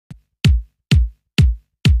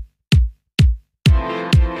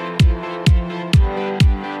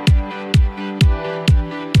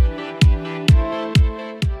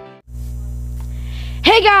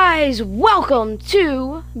Hey guys, welcome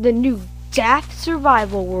to the new DaF's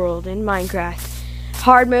survival world in Minecraft.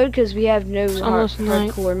 Hard mode because we have no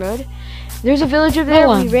hardcore mode. There's a village over there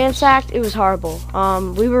we ransacked. It was horrible.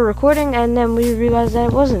 We were recording and then we realized that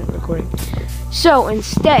it wasn't recording. So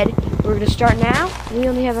instead, we're gonna start now. We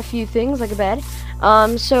only have a few things like a bed.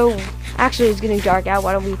 So actually it's getting dark out.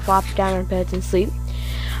 Why don't we plop down our beds and sleep?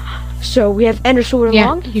 So we have Ender Sword and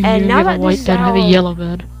Long, and now that this is bed, have a yellow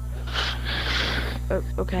bed.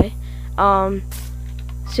 Okay. So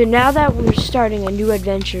now that we're starting a new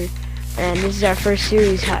adventure, and this is our first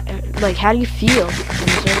series, how do you feel?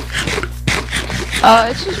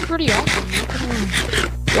 It's just pretty awesome.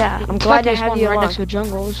 Yeah, I'm glad to have you right along. next to a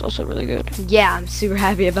jungle. It's also really good. Yeah, I'm super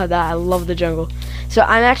happy about that. I love the jungle. So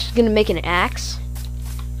I'm actually gonna make an axe.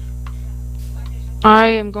 I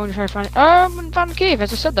am going to try to find it. I'm gonna find a cave,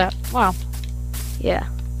 as I said that. Wow. Yeah.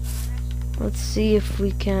 Let's see if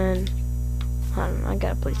we can. I don't know, I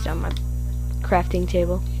gotta place down my crafting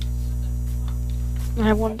table. I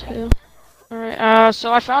have one too. Alright,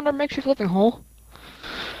 so I found our makeshift living hole.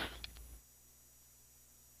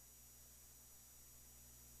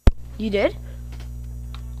 You did?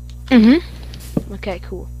 Mm-hmm. Okay,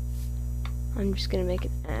 cool. I'm just gonna make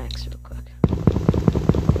an axe real quick.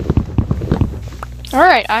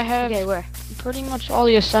 Alright, I have where? pretty much all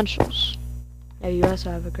the essentials. Oh, you also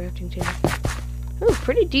have a crafting table. Ooh,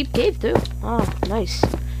 pretty deep cave too. Oh, nice.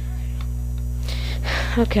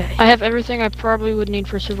 Okay. I have everything I probably would need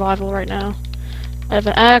for survival right now. I have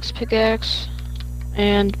an axe, pickaxe,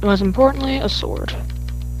 and most importantly, a sword.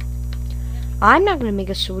 I'm not gonna make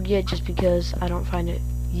a sword yet just because I don't find it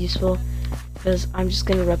useful. Because I'm just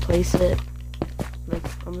gonna replace it like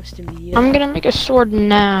almost immediately. I'm gonna make a sword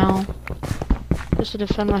now. Just to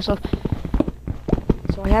defend myself.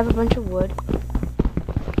 So I have a bunch of wood.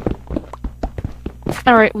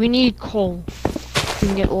 Alright, we need coal. We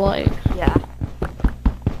can get light. Yeah.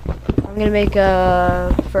 I'm gonna make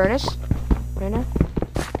a furnace right now.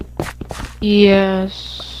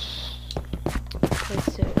 Yes.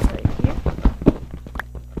 Place it right here.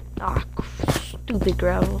 Ah, stupid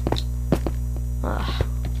gravel.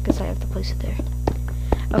 Guess I have to place it there.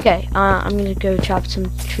 Okay, I'm gonna go chop some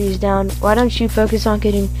trees down. Why don't you focus on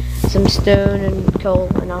getting some stone and coal,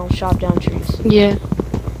 and I'll chop down trees. Yeah.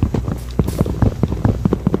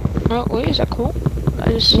 Oh, wait, is that cool?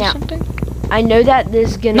 I just see something? I know that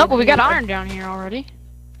this is gonna No, but we got iron down here already.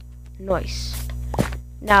 Nice.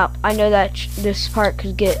 Now, I know that this part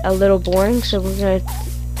could get a little boring, so we're gonna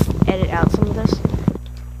edit out some of this.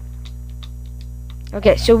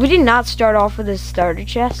 Okay, so we did not start off with a starter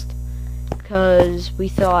chest, because we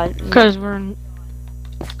thought... Because we're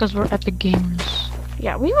epic gamers.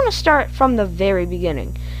 Yeah, we want to start from the very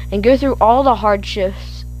beginning, and go through all the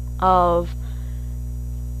hardships of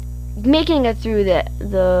making it through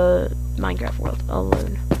the Minecraft world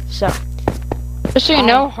alone. So, just so you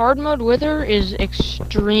know, hard mode wither is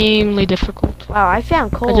extremely difficult. Wow, I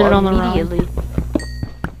found coal immediately.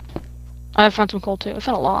 I found some coal too. I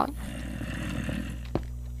found a lot.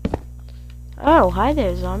 Oh, hi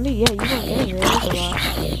there, zombie. Yeah, you don't get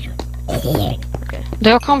it. There's a lot. Okay.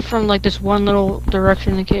 They all come from like this one little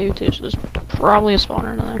direction in the cave too, so there's probably a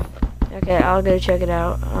spawner in there. Okay, I'll go check it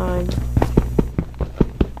out.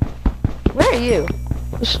 Where are you?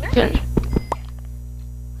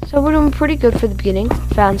 So we're doing pretty good for the beginning.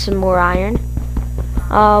 Found some more iron.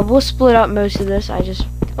 We'll split up most of this. I just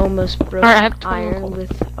almost broke iron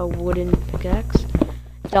with a wooden pickaxe.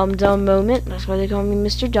 Dum Dum moment. That's why they call me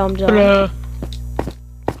Mr. Dum Dum.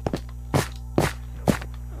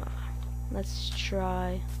 Let's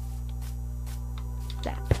try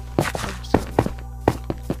that.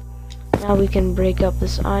 Now we can break up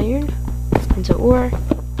this iron into ore.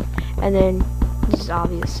 And then, this is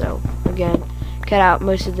obvious, so, again, cut out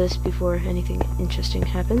most of this before anything interesting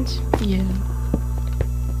happens. Yeah.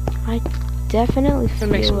 I definitely feel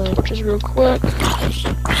make some torches real quick.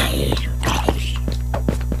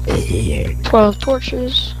 12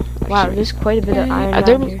 torches. Wow, there's quite a bit of iron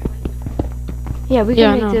down here. Yeah, we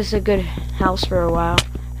can make this a good house for a while.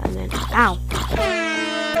 And then, ow!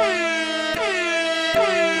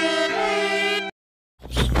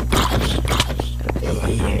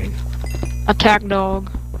 Attack dog.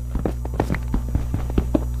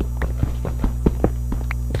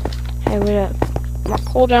 Hey, what up? More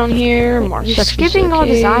coal down here. More You're skipping all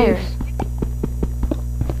this iron.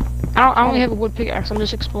 I only have a wood pickaxe. I'm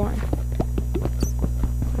just exploring.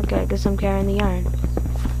 Okay, I guess I'm carrying the iron.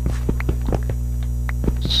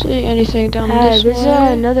 See anything down this way? There's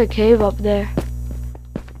another cave up there.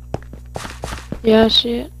 Yeah, I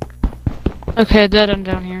see it. Okay, dead end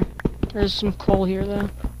down here. There's some coal here though.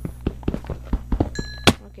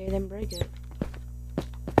 didn't break it.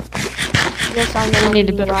 Yes, I know need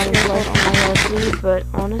a better rotten flesh on my LP, but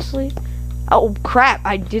honestly... Oh, crap!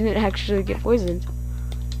 I didn't actually get poisoned.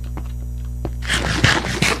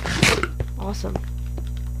 Awesome.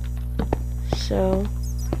 So...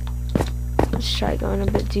 let's try going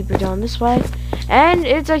a bit deeper down this way. And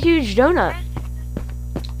it's a huge donut.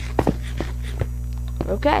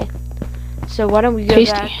 Okay. So why don't we go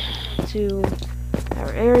back to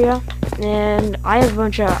our area. And I have a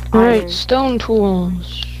bunch of iron. Alright, stone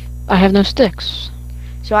tools. I have no sticks.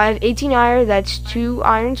 So I have 18 iron, that's 2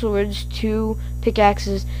 iron swords, 2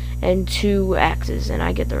 pickaxes, and 2 axes, and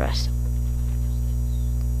I get the rest.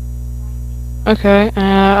 Okay,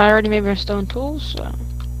 I already made my stone tools, so...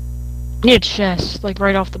 need a chest, like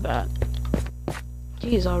right off the bat.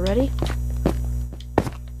 Jeez, already?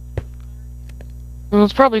 Well,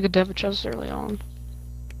 it's probably good to have a chest early on.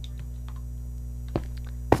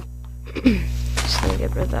 Just gonna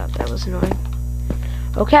get rid of that, that was annoying.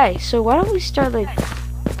 Okay, so why don't we start, like,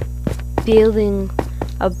 building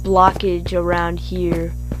a blockage around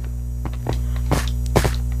here.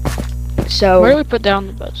 So where do we put down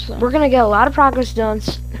the beds then? We're gonna get a lot of progress done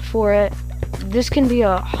for it. This can be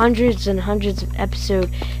a hundreds and hundreds of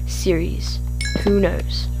episode series. Who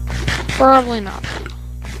knows? Probably not.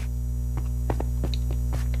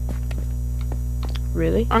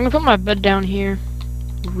 Really? I'm gonna put my bed down here.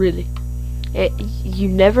 Really? You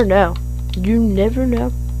never know. You never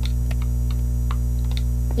know.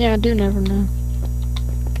 Yeah, I do never know.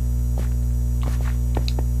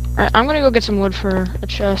 Alright, I'm gonna go get some wood for a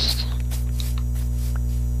chest.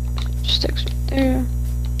 Sticks right there.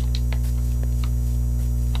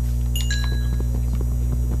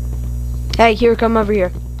 Hey, here, come over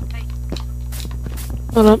here.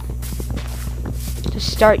 Hold up. To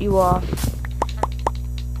start you off.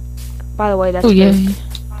 By the way, that's good.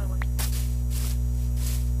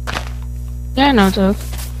 Yeah, I know it's oak.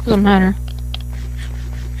 Doesn't matter.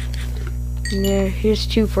 Yeah, here's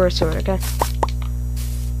 2 for a sword, okay?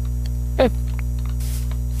 Okay.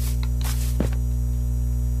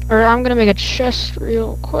 Alright, I'm gonna make a chest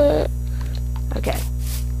real quick. Okay.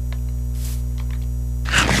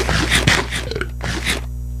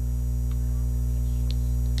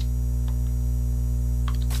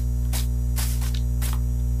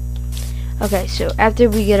 Okay, so after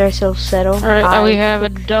we get ourselves settled, alright, we have a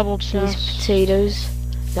double chest. These potatoes.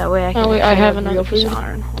 That way I can. I have another real piece food. of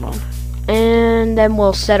iron. Hold on. And then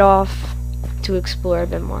we'll set off to explore a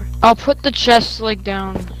bit more. I'll put the chest like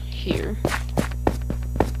down here.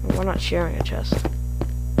 We're not sharing a chest.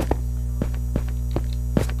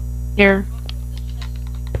 Here.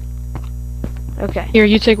 Okay. Here,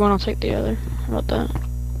 you take one, I'll take the other. How about that?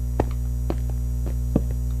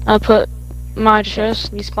 I'll put my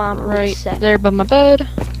chest Respawn right set. there by my bed.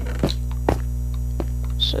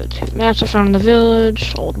 So 2 mats I found in the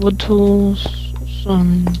village, old wood tools,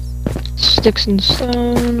 some sticks and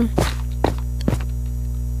stone.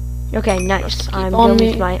 Okay, nice. I'm on done me.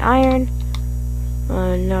 with my iron.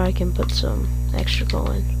 Now I can put some extra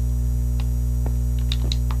coal in.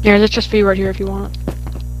 Here, let's just be right here if you want it.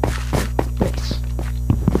 Nice.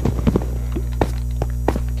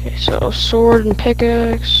 Okay, so sword and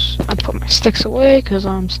pickaxe. I put my sticks away because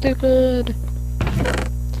I'm stupid.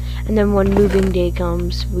 And then when moving day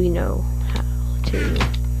comes, we know how to,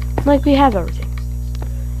 like, we have everything.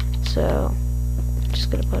 So, I'm just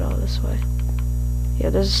gonna put all this away.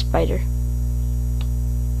 Yeah, there's a spider.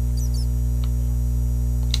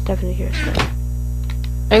 Definitely hear a spider.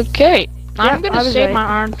 Okay, I'm Yep, I gonna was save right. my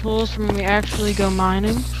iron tools for when we actually go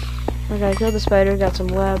mining. Okay, killed the spider, got some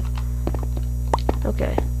web.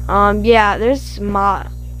 Okay. Yeah, there's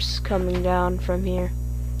mobs coming down from here.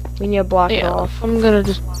 We need to block it Yeah, off. I'm gonna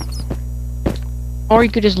just... Or you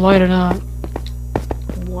could just light it up.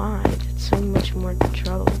 Why? That's so much more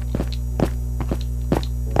trouble.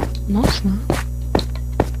 No, it's not.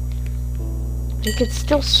 They could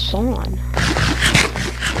still spawn.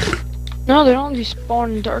 No, they don't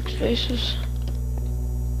spawn in dark spaces.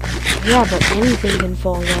 Yeah, but anything can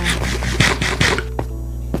fall down.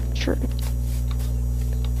 True.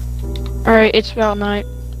 Alright, it's about night.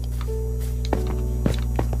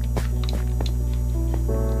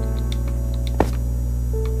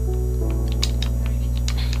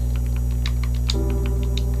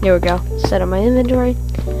 There we go. Set up my inventory.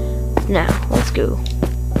 Now, let's go.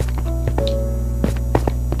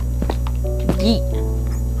 Yeet.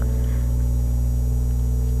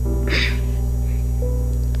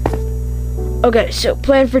 Okay, so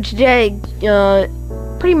plan for today,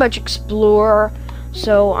 pretty much explore.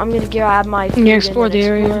 So I'm gonna grab my food Yeah, explore and the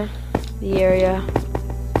explore area. The area.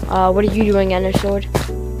 What are you doing, Ender Sword?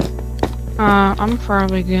 I'm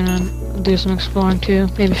probably gonna do some exploring too.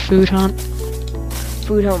 Maybe food hunt.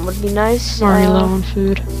 Food hunt would be nice. I'm already low on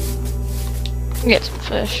food. Get some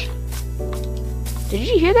fish. Did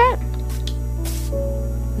you hear that?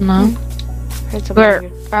 No. Heard something Where?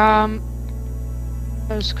 weird.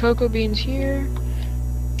 There's cocoa beans here.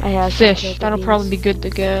 I have Fish. That'll probably be good to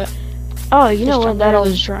get. Oh, you know what? That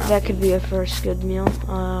that could be a first good meal.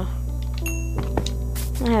 I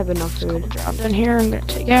have enough food. Drop in here. I'm gonna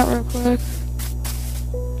take out real quick.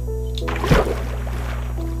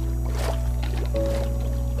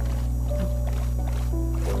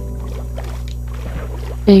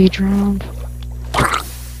 Baby drowned.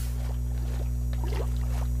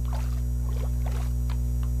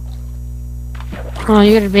 Oh,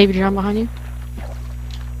 you got a baby drown behind you?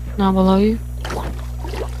 Not below you?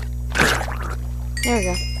 There we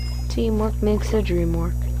go. Teamwork makes the dream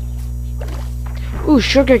work. Ooh,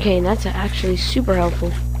 sugarcane. That's actually super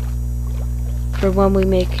helpful. For when we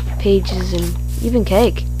make pages and even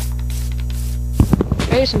cake.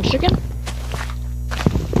 Okay, some chicken.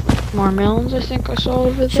 More melons, I think I saw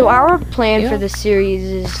over there. So our plan for this series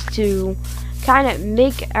is to kind of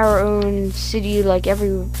make our own city like a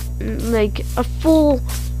full...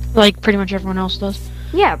 Like pretty much everyone else does.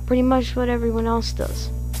 Yeah, pretty much what everyone else does.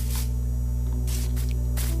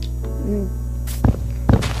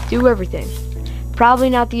 Do everything. Probably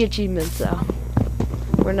not the achievements though.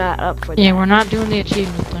 We're not up for that. Yeah, we're not doing the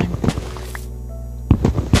achievement thing.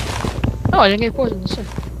 Oh, I didn't get poisoned.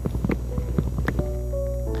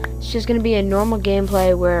 It's just gonna be a normal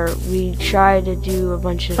gameplay where we try to do a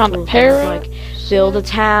bunch of Found cool a parrot. things, like build a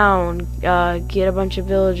town, get a bunch of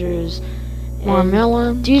villagers, More and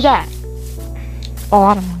melons. do that. A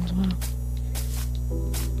lot of melons, wow.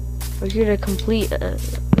 We're here to complete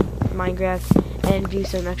Minecraft and do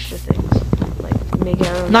some extra things, like make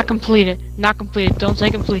our own. Not complete it. Not complete it. Don't say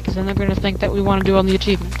complete, because then they're gonna think that we want to do all the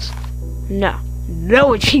achievements.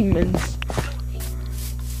 No achievements.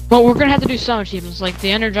 Well, we're gonna have to do some achievements, like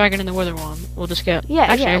the Ender Dragon and the Wither one. We'll just get. Yeah,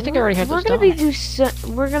 Actually, yeah. I think I already have we're this gonna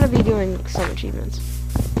done. we're gonna be doing some achievements.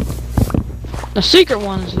 The secret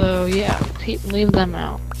ones, though, yeah, leave them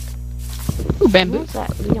out. Ooh, bamboo.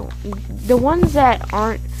 The ones that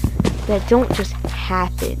don't just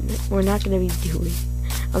happen, we're not gonna be doing,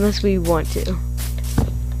 unless we want to.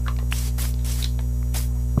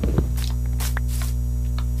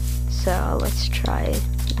 So let's try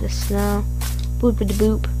this now. Boopity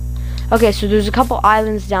boop. Okay, so there's a couple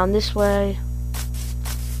islands down this way.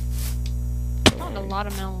 Found a lot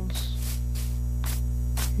of melons.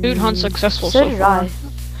 Food hunt successful So so did far. I.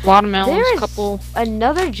 A lot of melons, There is couple.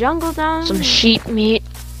 Another jungle down Some sheep meat.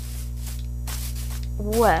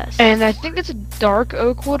 west. And I think it's a dark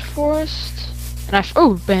oak wood forest. And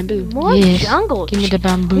oh, bamboo. More Yes. jungle. Give me the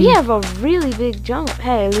bamboo. We have a really big jungle.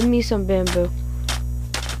 Hey, leave me some bamboo.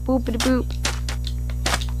 Boopity boop.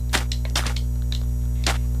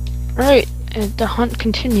 Alright, and the hunt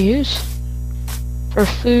continues for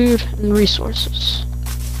food and resources.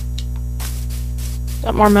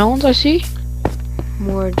 Got more melons, I see.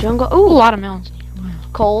 More jungle. Ooh, a Ooh, lot of melons in here. Wow.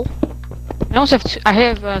 coal. I almost have I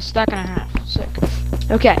have a stack and a half. Sick.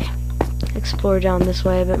 Okay. Explore down this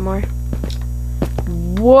way a bit more.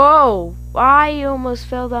 Whoa! I almost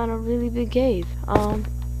fell down a really big cave.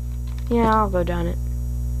 Yeah, I'll go down it.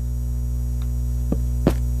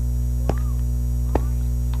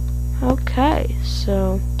 Okay,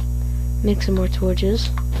 so make some more torches.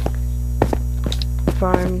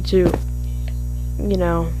 Farm to, you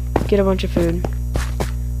know, get a bunch of food.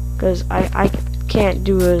 Because I can't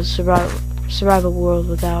do a survival world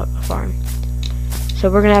without a farm. So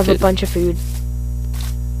we're gonna have a bunch of food.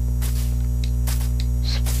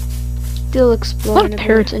 Still A exploring. lot of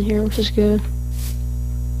parrots in here, which is good.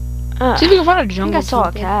 Ah, See if we can find a I think jungle. I saw a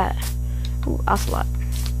temple. cat. Ooh, ocelot.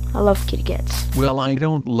 I love kitty cats. Well, I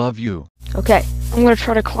don't love you. Okay. I'm gonna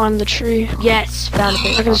try to climb the tree. Yes, found a I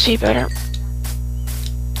big can see better.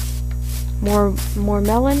 More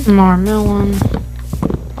melon. More melon.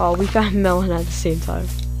 Oh, we found melon at the same time.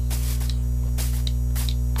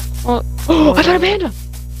 Oh, I found a panda!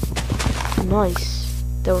 Nice.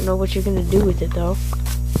 Don't know what you're gonna do with it though.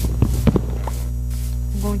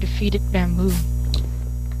 I'm going to feed it bamboo.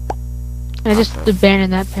 I just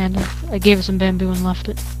abandoned that panda. I gave it some bamboo and left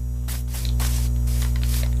it.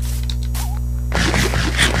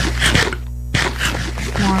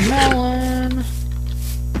 More melon.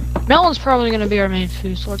 Melon's probably gonna be our main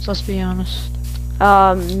food source, let's be honest.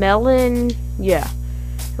 Melon, yeah.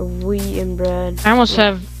 Wheat and bread. I almost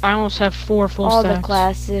have 4 full All stacks. the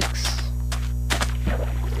classics.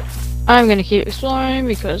 I'm gonna keep exploring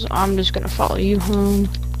because I'm just gonna follow you home.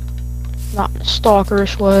 Not in a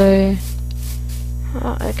stalkerish way.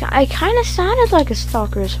 I kind of sounded like a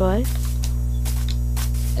stalker's wife.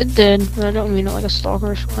 It did, but I don't mean it like a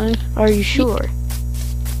stalker's way. Are you sure?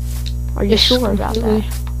 Are you sure about that?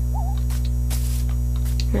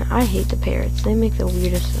 Man, I hate the parrots. They make the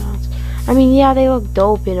weirdest sounds. I mean, yeah, they look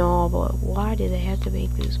dope and all, but why do they have to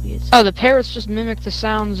make those weird sounds? Oh, the parrots just mimic the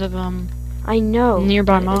sounds of, I know.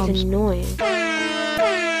 nearby mobs. It's annoying.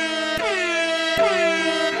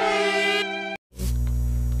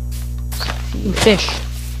 Fish.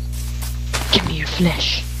 Give me your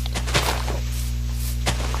flesh.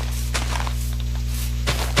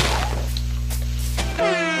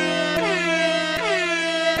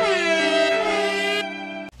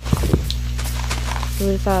 I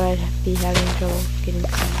would have thought I'd be having trouble getting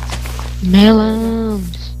seeds.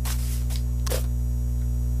 Melons.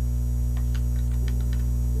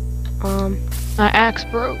 My axe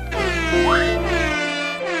broke.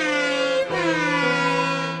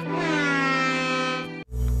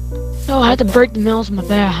 Oh, I had to break the melons with my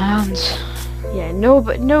bare hands. Yeah,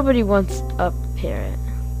 nobody wants a parrot.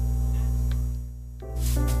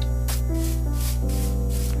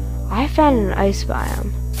 I found an ice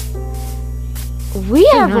biome. We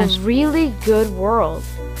have a really good world.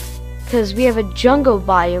 Because we have a jungle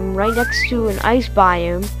biome right next to an ice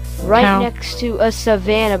biome, right next to a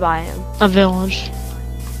savanna biome. A village.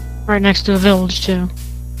 Right next to a village, too.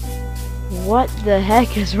 What the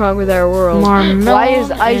heck is wrong with our world? Why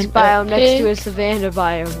is ice biome next to a savanna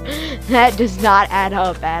biome? That does not add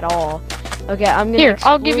up at all. Okay, I'm gonna Here,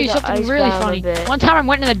 I'll give you something really funny. One time I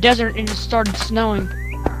went in the desert and it started snowing.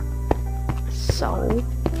 So?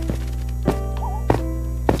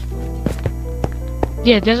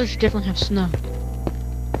 Yeah, deserts definitely have snow.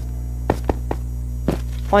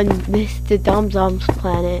 On Mr. Dum Dum's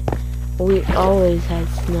planet, we always had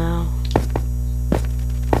snow.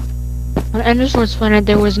 On Endersort's planet,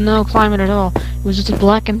 there was no climate at all. It was just a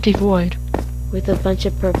black, empty void. With a bunch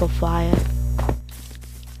of purple fire.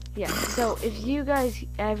 Yeah, so if you guys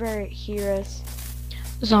ever hear us...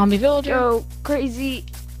 Zombie villager. Go crazy,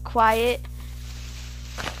 quiet.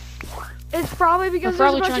 It's probably because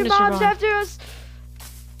there's a bunch of mobs after us.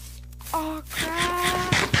 Oh,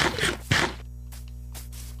 crap.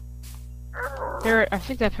 Parrot, I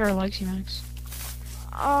think that parrot likes you, Max.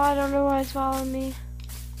 Oh, I don't know why it's following me.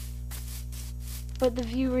 But the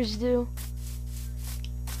viewers do.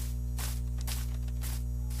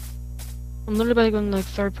 I'm literally about to go into like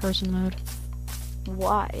third person mode.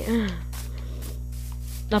 Why?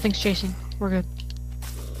 Nothing's chasing. We're good.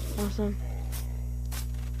 Awesome.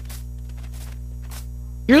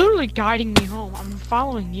 You're literally guiding me home. I'm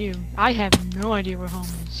following you. I have no idea where home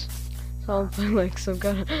is. So I'm playing like some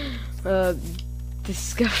kind of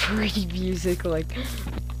discovery music, like.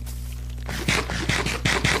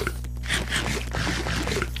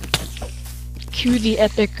 Cue the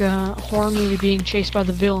epic horror movie being chased by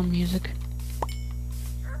the villain music.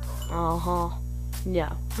 Uh-huh.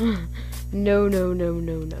 No. No, no, no,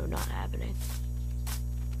 no, no, not happening.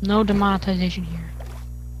 No demonetization here.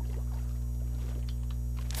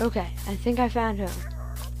 Okay, I think I found him.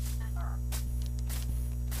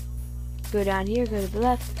 Go down here, go to the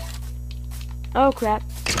left. Oh crap.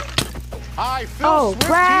 Hi, Phil Swift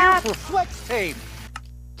crap! Here for Flex Tape.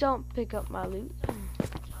 Don't pick up my loot.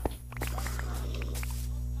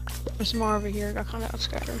 There's some more over here. Got kind of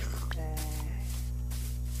scattered.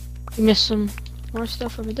 You missed some more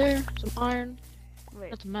stuff over there. Some iron. Wait.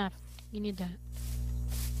 That's a map. You need that.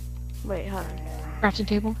 Wait, hold on. Crafting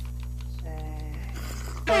table.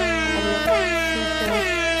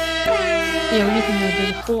 Yeah, we need to know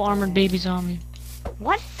there's a full armored baby zombie.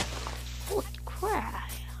 What? Holy crap.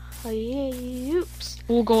 Oh, yeah, oops.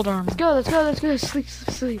 Full gold armor. Let's go, let's go, let's go. Sleep, sleep,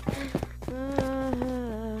 sleep.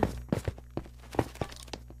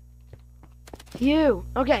 Phew.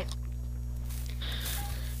 Okay.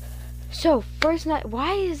 So, first night.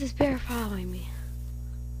 Why is this bear following me?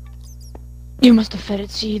 You must have fed it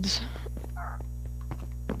seeds.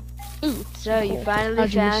 Ooh. So, you finally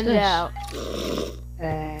found out.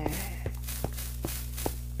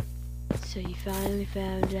 So, you finally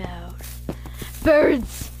found out.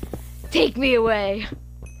 Birds! Take me away!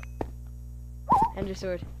 Ender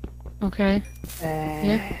sword. Okay.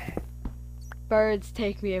 Yeah. Birds,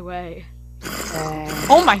 take me away.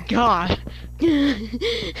 Oh my god!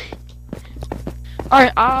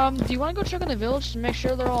 Alright, do you want to go check on the village to make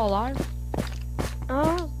sure they're all alive?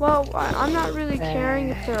 Well, I'm not really caring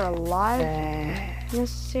if they're alive,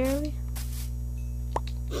 necessarily.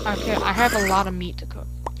 Okay, I have a lot of meat to cook.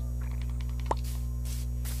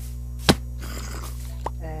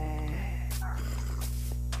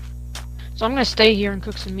 So I'm gonna stay here and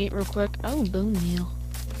cook some meat real quick. Oh, bone meal.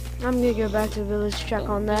 I'm gonna go back to the village to check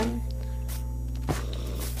on them.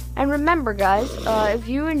 And remember, guys, if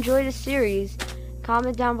you enjoyed the series,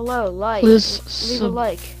 comment down below, leave a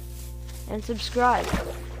like, and subscribe.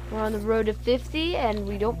 We're on the road to 50, and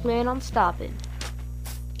we don't plan on stopping.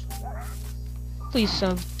 Please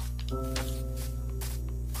sub.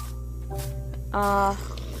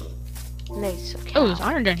 Nice. Okay. Oh, there's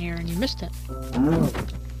iron down here, and you missed it.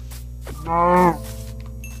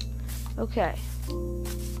 Okay.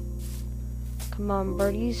 Come on,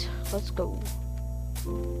 birdies. Let's go.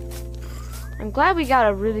 I'm glad we got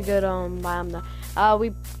a really good biome though.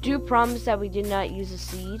 We do promise that we did not use a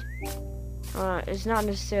seed. It's not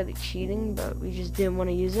necessarily cheating, but we just didn't want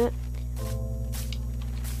to use it.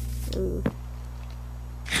 Ooh.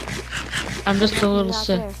 I'm just a little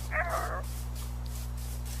sick. There.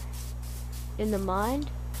 In the mind?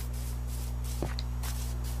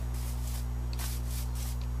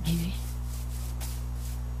 Maybe.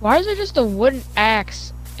 Why is there just a wooden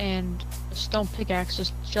axe and a stone pickaxe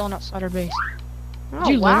just chilling outside our base? Oh,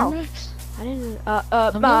 Did you wow. learn, Max? I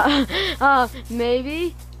didn't,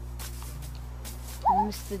 maybe?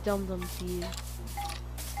 Mr. Dum Dum to you.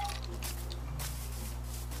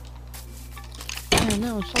 I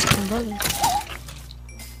know, it's fucking brother.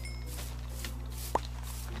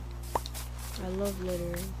 I love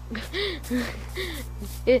littering.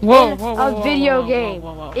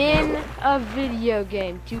 Whoa, In a video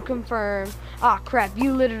game, to confirm. Ah, crap,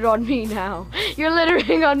 you littered on me now. You're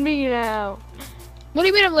littering on me now. What do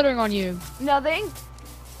you mean I'm littering on you? Nothing.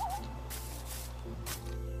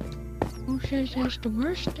 Who says that's the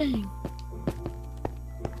worst thing?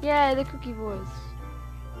 Yeah, the cookie voice.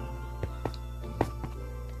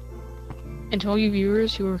 And to all you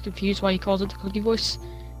viewers who are confused why he calls it the cookie voice,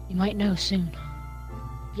 you might know soon.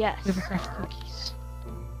 Yes. We ever craft cookies.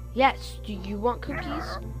 Yes. Do you want cookies?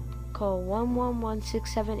 Call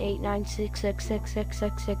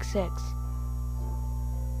 111-678-9666666666.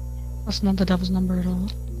 That's not the devil's number at all.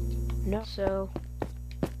 No. So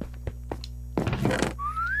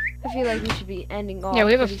I feel like we should be ending off. Yeah,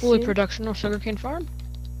 we have a pretty fully soon. productional sugarcane farm.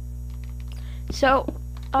 So,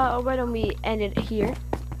 why don't we end it here?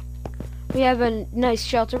 We have a nice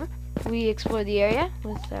shelter. We explore the area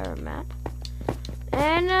with our map.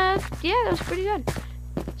 And, yeah, that was pretty good.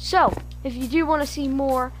 So, if you do want to see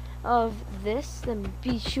more of this, then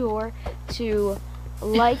be sure to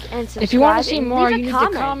like and subscribe. If you want to see more, you need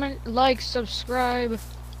comment. to comment, like, subscribe,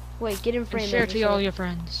 Wait, get in frame. and share to all your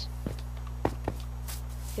friends.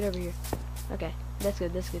 Get over here. Okay, that's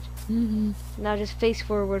good, that's good. Mm-hmm. Now just face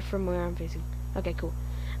forward from where I'm facing. Okay, cool.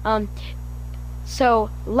 So,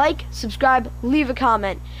 like, subscribe, leave a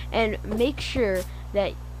comment, and make sure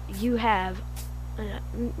that you have,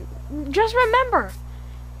 just remember,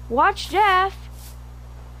 watch Daf,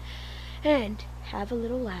 and have a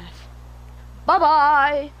little laugh.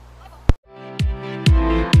 Bye-bye!